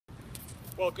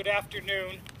Well, good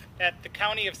afternoon. At the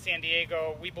County of San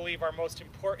Diego, we believe our most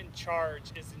important charge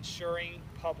is ensuring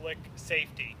public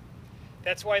safety.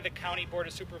 That's why the County Board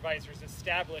of Supervisors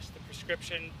established the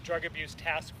Prescription Drug Abuse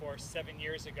Task Force 7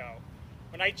 years ago.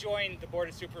 When I joined the Board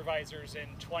of Supervisors in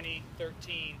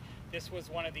 2013, this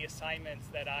was one of the assignments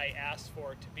that I asked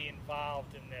for to be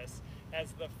involved in this.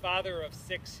 As the father of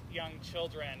 6 young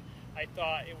children, I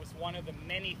thought it was one of the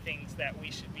many things that we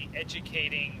should be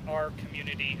educating our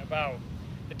community about.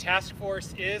 The task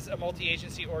force is a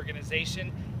multi-agency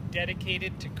organization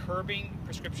dedicated to curbing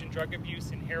prescription drug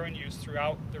abuse and heroin use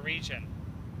throughout the region.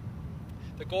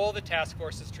 The goal of the task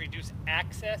force is to reduce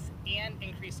access and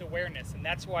increase awareness, and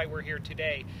that's why we're here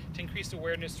today, to increase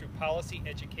awareness through policy,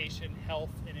 education,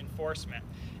 health, and enforcement.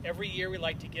 Every year we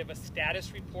like to give a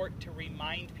status report to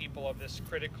remind people of this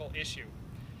critical issue.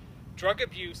 Drug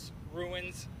abuse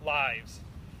ruins lives.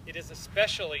 It is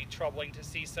especially troubling to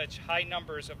see such high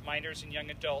numbers of minors and young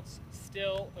adults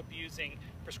still abusing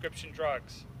prescription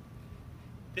drugs.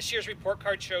 This year's report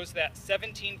card shows that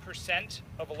 17%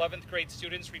 of 11th grade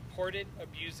students reported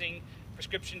abusing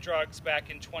prescription drugs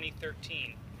back in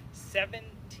 2013.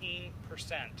 17%.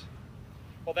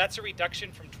 Well, that's a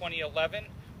reduction from 2011.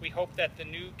 We hope that the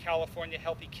new California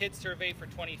Healthy Kids Survey for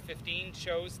 2015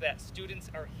 shows that students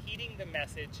are heeding the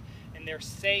message and they're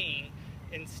saying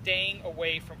and staying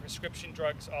away from prescription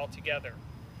drugs altogether.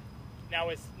 Now,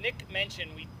 as Nick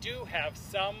mentioned, we do have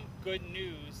some good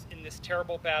news in this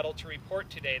terrible battle to report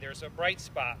today. There's a bright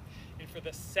spot, and for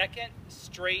the second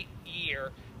straight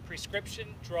year,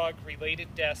 prescription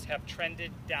drug-related deaths have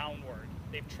trended downward.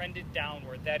 They've trended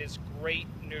downward. That is great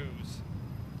news.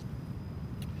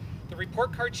 The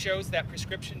report card shows that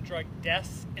prescription drug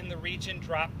deaths in the region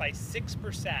dropped by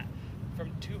 6%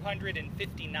 from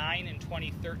 259 in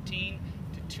 2013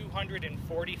 to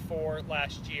 244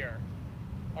 last year.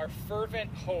 Our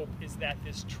fervent hope is that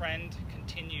this trend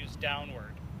continues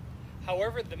downward.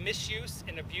 However, the misuse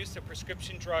and abuse of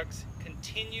prescription drugs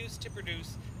continues to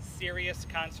produce serious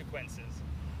consequences.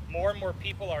 More and more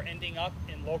people are ending up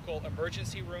in local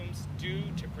emergency rooms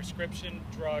due to prescription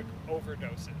drug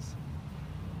overdoses.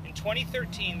 In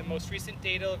 2013, the most recent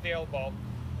data available,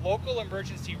 local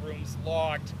emergency rooms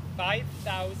logged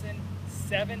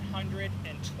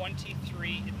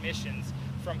 5,723 admissions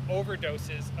from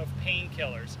overdoses of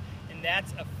painkillers, and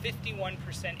that's a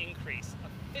 51% increase. A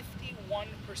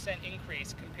 51%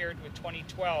 increase compared with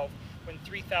 2012, when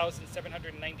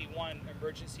 3,791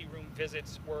 emergency room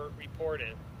visits were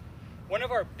reported. One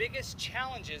of our biggest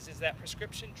challenges is that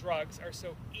prescription drugs are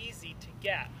so easy to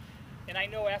get. And I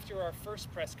know after our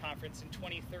first press conference in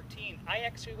 2013, I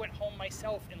actually went home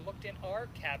myself and looked in our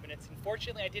cabinets.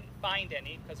 Unfortunately, I didn't find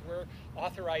any because we're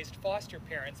authorized foster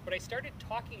parents, but I started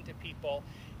talking to people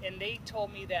and they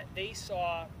told me that they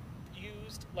saw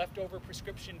used leftover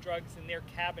prescription drugs in their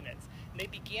cabinets. And they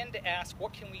began to ask,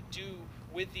 what can we do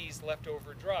with these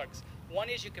leftover drugs? One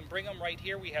is you can bring them right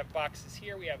here. We have boxes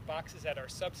here, we have boxes at our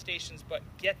substations, but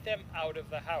get them out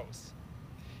of the house.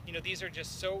 You know, these are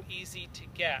just so easy to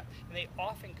get, and they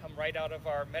often come right out of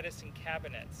our medicine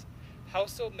cabinets.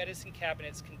 Household medicine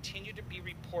cabinets continue to be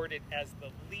reported as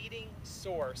the leading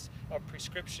source of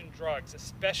prescription drugs,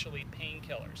 especially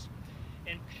painkillers.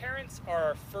 And parents are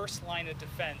our first line of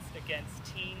defense against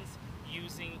teens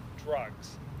using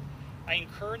drugs. I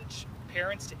encourage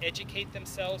parents to educate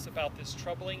themselves about this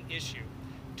troubling issue.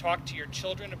 Talk to your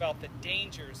children about the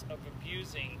dangers of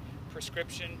abusing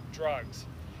prescription drugs.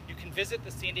 You can visit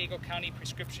the San Diego County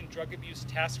Prescription Drug Abuse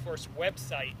Task Force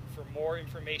website for more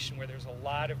information, where there's a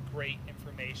lot of great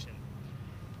information.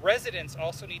 Residents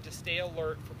also need to stay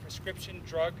alert for prescription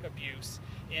drug abuse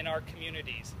in our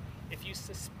communities. If you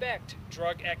suspect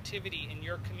drug activity in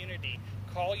your community,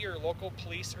 call your local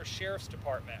police or sheriff's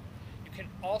department. You can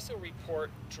also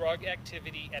report drug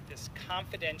activity at this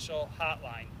confidential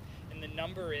hotline, and the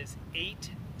number is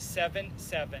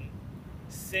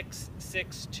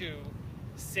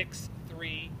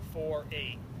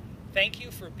 877-662-6348. Thank you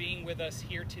for being with us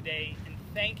here today, and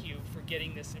thank you for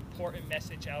getting this important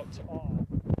message out to all.